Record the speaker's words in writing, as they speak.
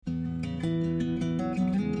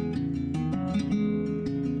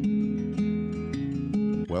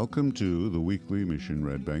Welcome to the weekly Mission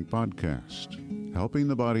Red Bank podcast, helping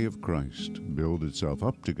the body of Christ build itself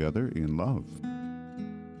up together in love.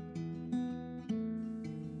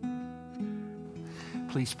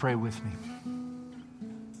 Please pray with me.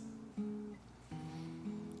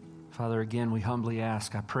 Father, again, we humbly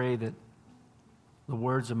ask, I pray that the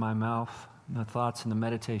words of my mouth, and the thoughts and the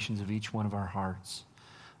meditations of each one of our hearts,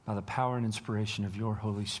 by the power and inspiration of your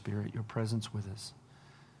Holy Spirit, your presence with us,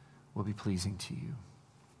 will be pleasing to you.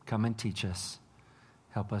 Come and teach us.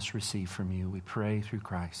 Help us receive from you. We pray through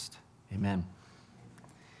Christ. Amen.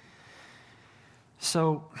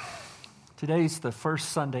 So, today's the first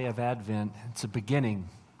Sunday of Advent. It's a beginning.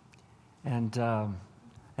 And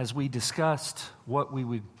as we discussed what we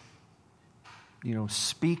would,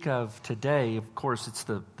 speak of today, of course, it's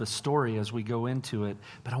the story as we go into it.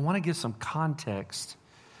 But I want to give some context,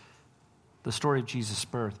 the story of Jesus'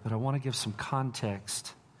 birth, but I want to give some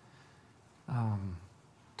context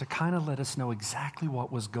to kind of let us know exactly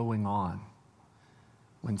what was going on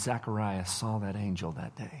when Zechariah saw that angel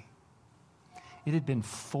that day. It had been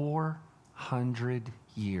 400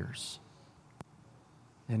 years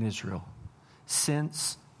in Israel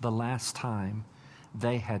since the last time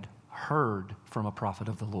they had heard from a prophet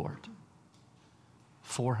of the Lord.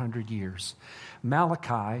 400 years.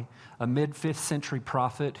 Malachi, a mid-5th century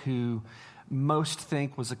prophet who most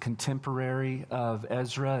think was a contemporary of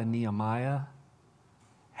Ezra and Nehemiah,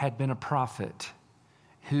 had been a prophet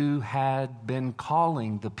who had been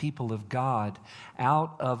calling the people of God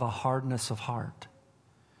out of a hardness of heart.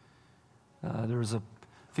 There was a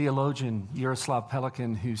theologian, Yaroslav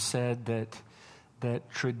Pelikan, who said that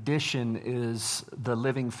tradition is the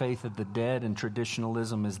living faith of the dead and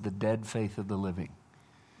traditionalism is the dead faith of the living.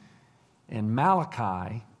 And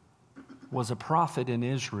Malachi was a prophet in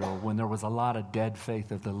Israel when there was a lot of dead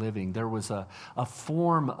faith of the living. There was a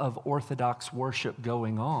form of Orthodox worship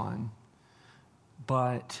going on,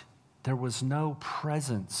 but there was no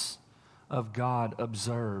presence of God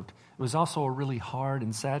observed. It was also a really hard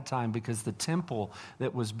and sad time because the temple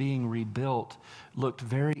that was being rebuilt looked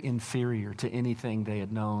very inferior to anything they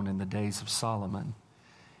had known in the days of Solomon.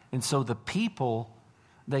 And so the people,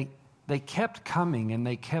 they kept coming and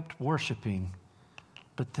they kept worshiping,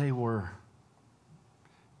 but they were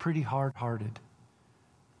pretty hard-hearted,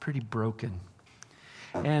 pretty broken.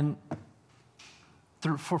 And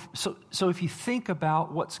so if you think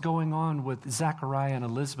about what's going on with Zechariah and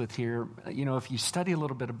Elizabeth here, if you study a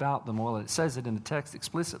little bit about them, well, it says it in the text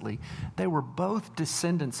explicitly, they were both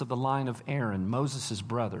descendants of the line of Aaron, Moses'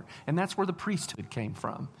 brother. And that's where the priesthood came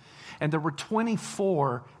from. And there were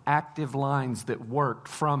 24 active lines that worked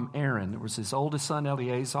from Aaron. There was his oldest son,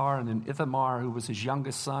 Eleazar, and then Ithamar, who was his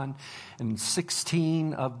youngest son. And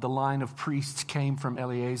 16 of the line of priests came from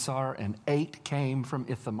Eleazar, and 8 came from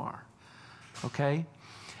Ithamar. Okay?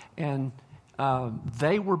 And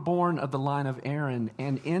they were born of the line of Aaron.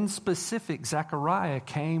 And in specific, Zechariah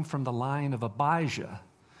came from the line of Abijah,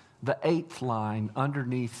 the 8th line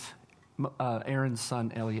underneath Aaron's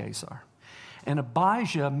son Eleazar. And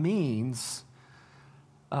Abijah means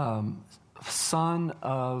son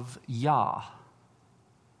of Yah,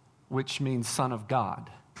 which means son of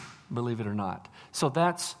God, believe it or not. So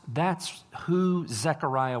that's who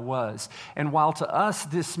Zechariah was. And while to us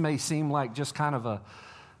this may seem like just kind of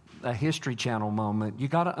a History Channel moment, you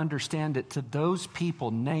got to understand that to those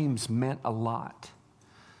people, names meant a lot.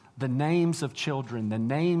 The names of children, the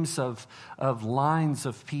names of lines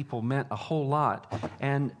of people meant a whole lot.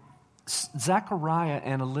 And Zechariah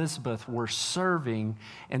and Elizabeth were serving,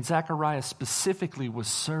 and Zechariah specifically was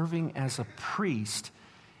serving as a priest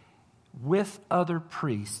with other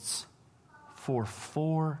priests for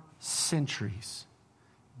 4 centuries,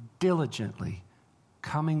 diligently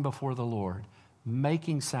coming before the Lord,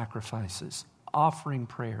 making sacrifices, offering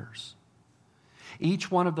prayers. Each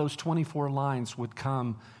one of those 24 lines would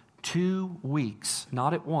come 2 weeks,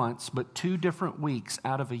 not at once, but 2 different weeks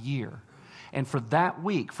out of a year. And for that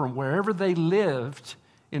week, from wherever they lived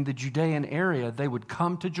in the Judean area, they would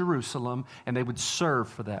come to Jerusalem and they would serve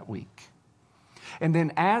for that week. And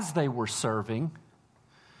then as they were serving,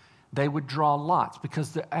 they would draw lots,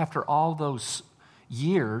 because after all those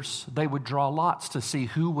years, they would draw lots to see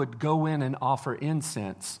who would go in and offer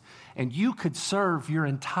incense. And you could serve your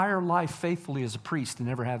entire life faithfully as a priest and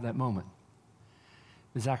never have that moment.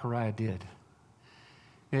 But Zechariah did.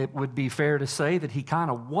 It would be fair to say that he kind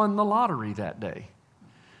of won the lottery that day.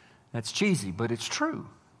 That's cheesy, but it's true.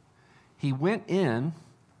 He went in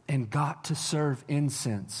and got to serve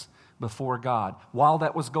incense before God. While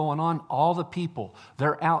that was going on, all the people,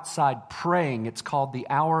 they're outside praying. It's called the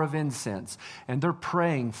hour of incense. And they're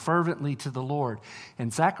praying fervently to the Lord.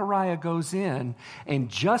 And Zechariah goes in, and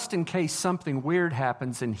just in case something weird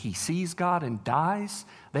happens and he sees God and dies,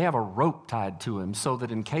 they have a rope tied to him so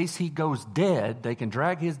that in case he goes dead, they can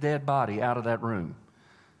drag his dead body out of that room.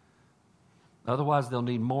 Otherwise, they'll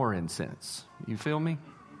need more incense. You feel me?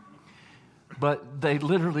 But they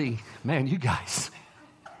literally, man, you guys...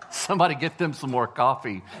 Somebody get them some more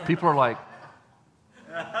coffee. People are like,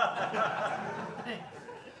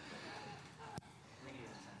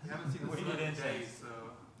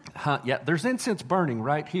 yeah, there's incense burning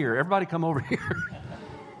right here. Everybody come over here.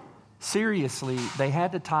 Seriously, they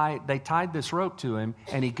tied this rope to him,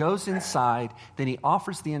 and he goes inside, then he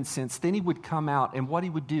offers the incense, then he would come out, and what he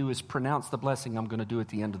would do is pronounce the blessing I'm going to do at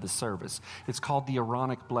the end of the service. It's called the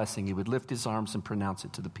Aaronic blessing. He would lift his arms and pronounce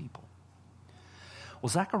it to the people. Well,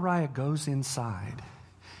 Zechariah goes inside,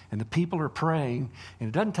 and the people are praying, and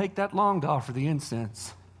it doesn't take that long to offer the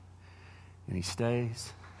incense. And he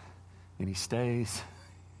stays, and he stays,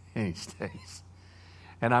 and he stays.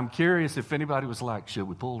 And I'm curious if anybody was like, should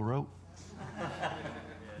we pull the rope? I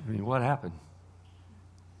mean, what happened?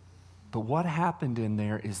 But what happened in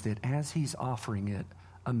there is that as he's offering it,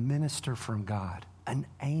 a minister from God, an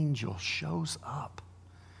angel, shows up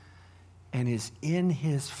and is in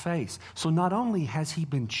his face. So not only has he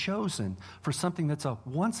been chosen for something that's a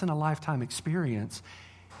once-in-a-lifetime experience,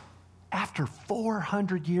 after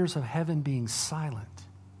 400 years of heaven being silent,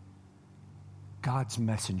 God's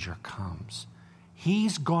messenger comes.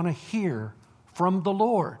 He's going to hear from the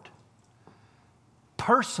Lord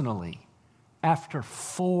personally after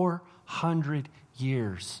 400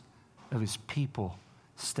 years of his people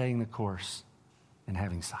staying the course and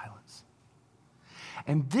having silence.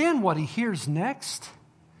 And then what he hears next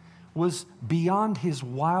was beyond his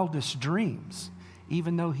wildest dreams,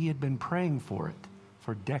 even though he had been praying for it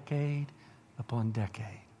for decade upon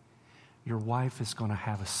decade. Your wife is going to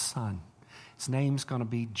have a son. His name's going to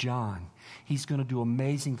be John. He's going to do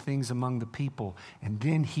amazing things among the people. And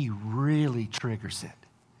then he really triggers it.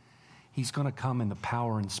 He's going to come in the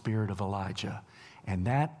power and spirit of Elijah. And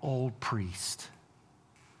that old priest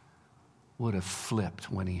would have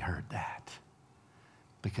flipped when he heard that.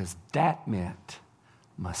 Because that meant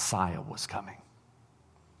Messiah was coming.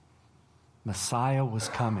 Messiah was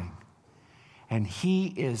coming. And he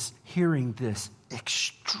is hearing this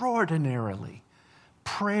extraordinarily.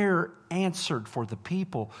 Prayer answered for the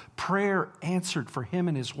people. Prayer answered for him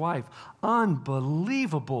and his wife.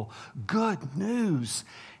 Unbelievable good news.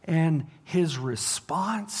 And his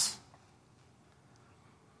response,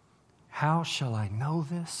 how shall I know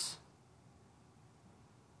this?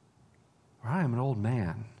 For I am an old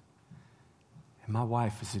man, and my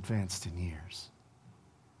wife is advanced in years.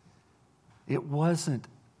 It wasn't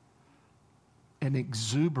an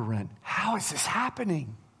exuberant, how is this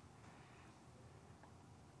happening?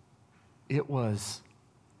 It was,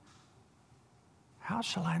 how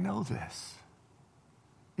shall I know this?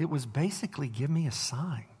 It was basically, give me a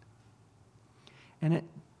sign. And at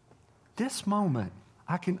this moment,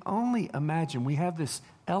 I can only imagine, we have this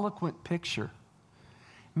eloquent picture.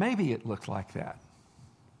 Maybe it looked like that.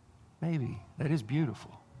 Maybe. That is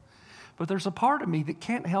beautiful. But there's a part of me that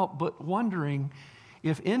can't help but wondering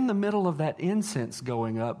if in the middle of that incense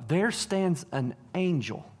going up, there stands an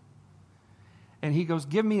angel. And he goes,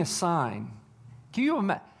 give me a sign. Can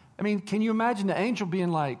you imagine the angel being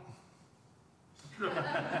like,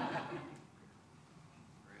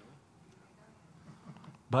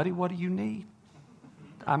 buddy, what do you need?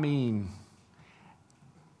 I mean,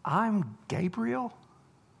 I'm Gabriel.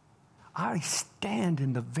 I stand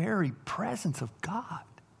in the very presence of God.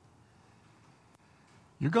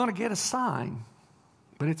 You're going to get a sign,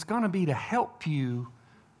 but it's going to be to help you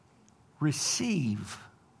receive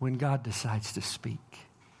when God decides to speak.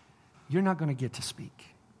 You're not going to get to speak.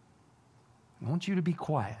 I want you to be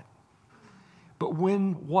quiet. But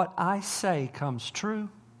when what I say comes true,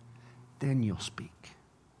 then you'll speak.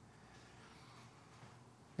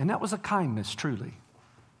 And that was a kindness, truly.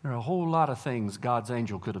 There are a whole lot of things God's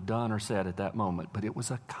angel could have done or said at that moment, but it was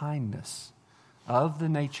a kindness of the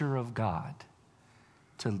nature of God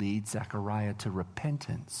to lead Zechariah to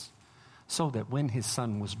repentance so that when his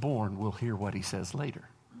son was born, we'll hear what he says later.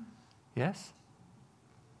 Yes?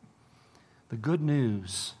 The good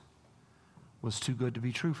news was too good to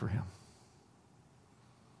be true for him.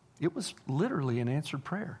 It was literally an answered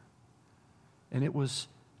prayer. And it was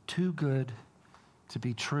too good to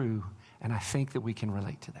be true. And I think that we can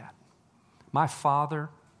relate to that. My father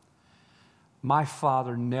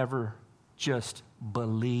never just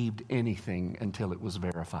believed anything until it was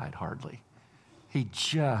verified, hardly.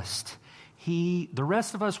 The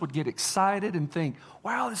rest of us would get excited and think,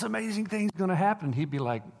 wow, this amazing thing's going to happen. He'd be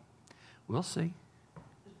like, we'll see.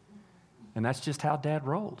 And that's just how Dad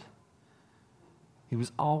rolled. He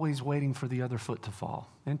was always waiting for the other foot to fall.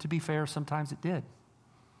 And to be fair, sometimes it did.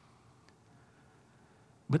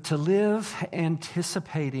 But to live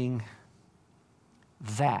anticipating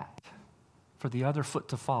that, for the other foot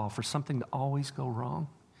to fall, for something to always go wrong,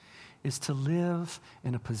 is to live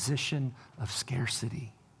in a position of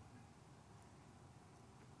scarcity.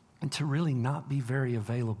 And to really not be very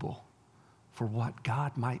available for what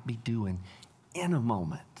God might be doing in a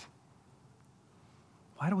moment.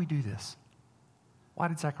 Why do we do this? Why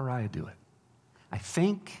did Zechariah do it? I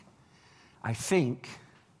think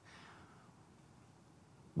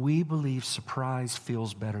we believe surprise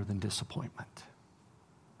feels better than disappointment.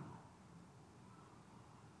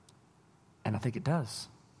 And I think it does.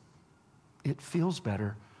 It feels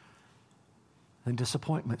better than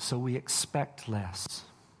disappointment, so we expect less.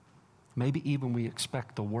 Maybe even we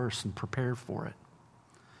expect the worst and prepare for it.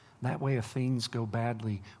 That way, if things go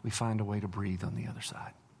badly, we find a way to breathe on the other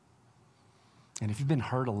side. And if you've been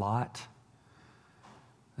hurt a lot,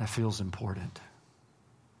 that feels important.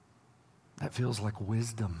 That feels like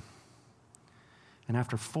wisdom. And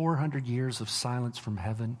after 400 years of silence from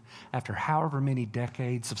heaven, after however many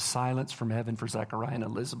decades of silence from heaven for Zechariah and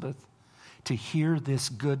Elizabeth, to hear this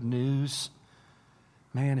good news,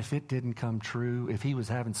 man, if it didn't come true, if he was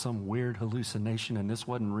having some weird hallucination and this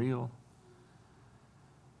wasn't real,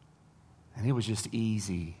 and it was just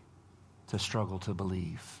easy to struggle to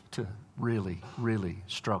believe, to really, really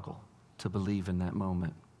struggle to believe in that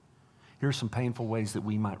moment. Here are some painful ways that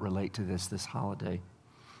we might relate to this holiday.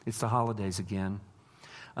 It's the holidays again.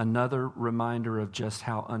 Another reminder of just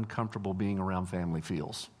how uncomfortable being around family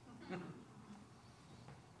feels.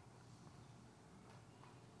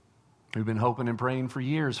 We've been hoping and praying for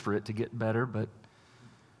years for it to get better, but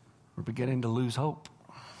we're beginning to lose hope.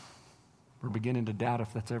 We're beginning to doubt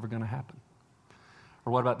if that's ever going to happen.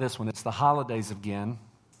 Or what about this one? It's the holidays again,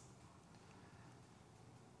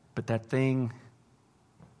 but that thing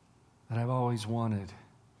that I've always wanted,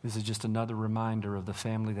 this is just another reminder of the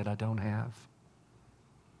family that I don't have.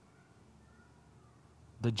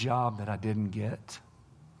 The job that I didn't get.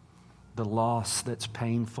 The loss that's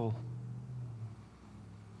painful.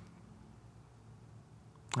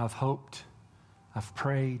 I've hoped, I've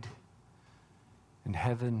prayed, and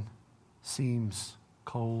heaven seems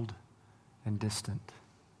cold and distant.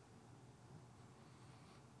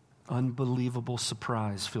 Unbelievable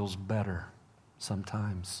surprise feels better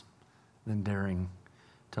sometimes than daring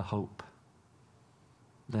to hope,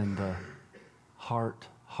 than the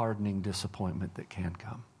heart-hardening disappointment that can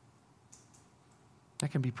come.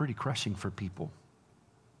 That can be pretty crushing for people.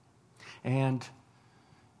 And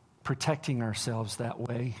protecting ourselves that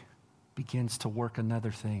way begins to work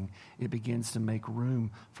another thing. It begins to make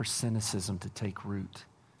room for cynicism to take root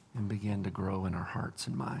and begin to grow in our hearts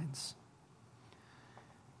and minds.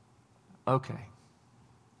 Okay,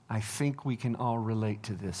 I think we can all relate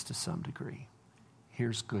to this to some degree.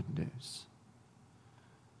 Here's good news.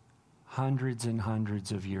 Hundreds and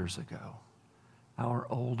hundreds of years ago, our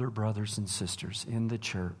older brothers and sisters in the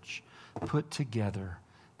church put together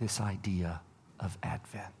this idea of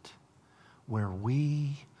Advent, where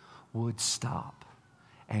we would stop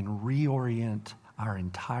and reorient our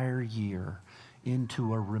entire year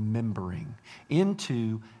into a remembering,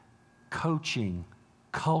 into coaching,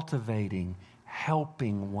 cultivating,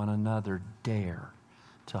 helping one another dare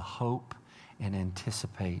to hope and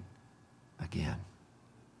anticipate again.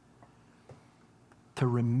 To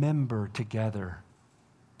remember together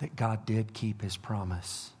that God did keep his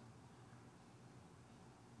promise.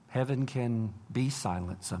 Heaven can be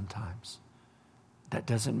silent sometimes. That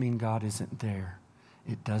doesn't mean God isn't there.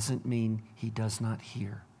 It doesn't mean he does not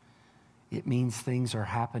hear. It means things are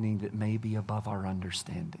happening that may be above our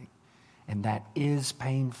understanding. And that is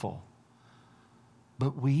painful.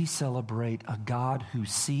 But we celebrate a God who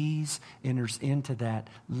sees, enters into that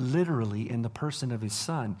literally in the person of his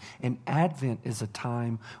Son. And Advent is a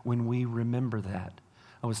time when we remember that.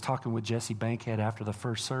 I was talking with Jesse Bankhead after the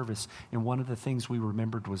first service, and one of the things we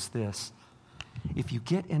remembered was this. If you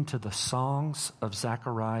get into the songs of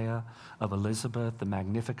Zechariah, of Elizabeth, the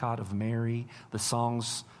Magnificat of Mary, the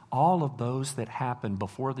songs, all of those that happened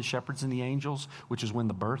before the shepherds and the angels, which is when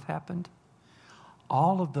the birth happened,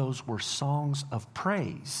 all of those were songs of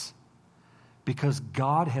praise because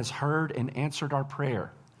God has heard and answered our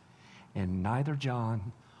prayer. And neither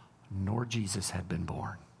John nor Jesus had been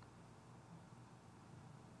born.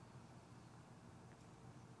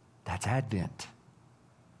 That's Advent.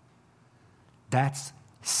 That's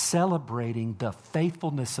celebrating the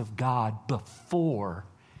faithfulness of God before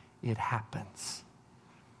it happens.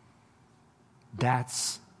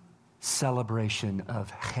 That's celebration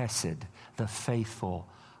of Chesed, the faithful,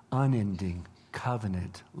 unending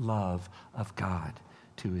covenant love of God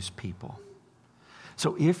to his people.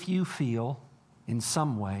 So if you feel in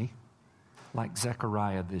some way like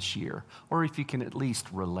Zechariah this year, or if you can at least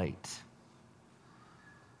relate,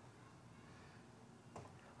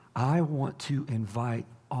 I want to invite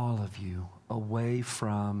all of you away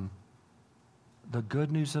from the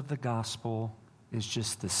good news of the gospel is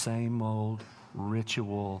just the same old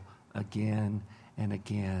ritual again and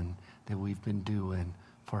again that we've been doing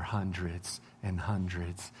for hundreds and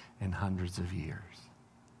hundreds and hundreds of years.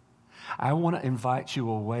 I want to invite you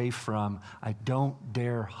away from, I don't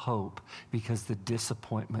dare hope because the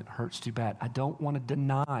disappointment hurts too bad. I don't want to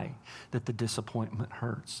deny that the disappointment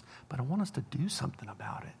hurts, but I want us to do something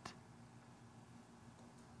about it.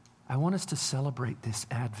 I want us to celebrate this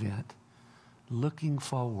Advent looking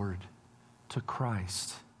forward to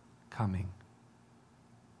Christ coming.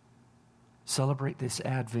 Celebrate this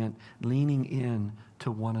Advent leaning in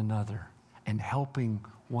to one another and helping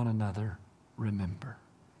one another remember.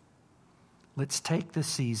 Let's take the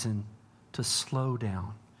season to slow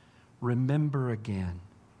down, remember again.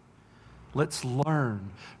 Let's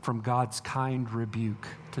learn from God's kind rebuke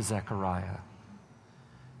to Zechariah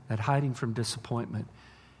that hiding from disappointment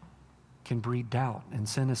can breed doubt and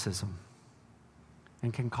cynicism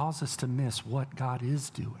and can cause us to miss what God is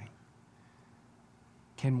doing.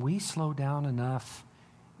 Can we slow down enough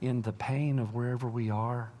in the pain of wherever we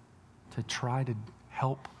are to try to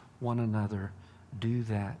help one another do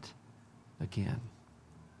that again?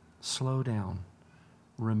 Slow down,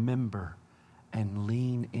 remember, and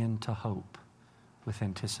lean into hope with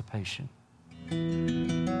anticipation.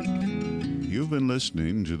 You've been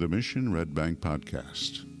listening to the Mission Red Bank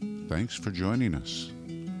Podcast. Thanks for joining us.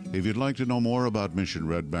 If you'd like to know more about Mission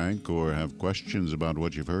Red Bank or have questions about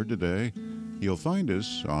what you've heard today, you'll find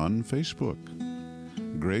us on Facebook.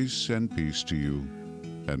 Grace and peace to you,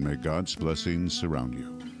 and may God's blessings surround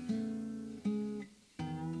you.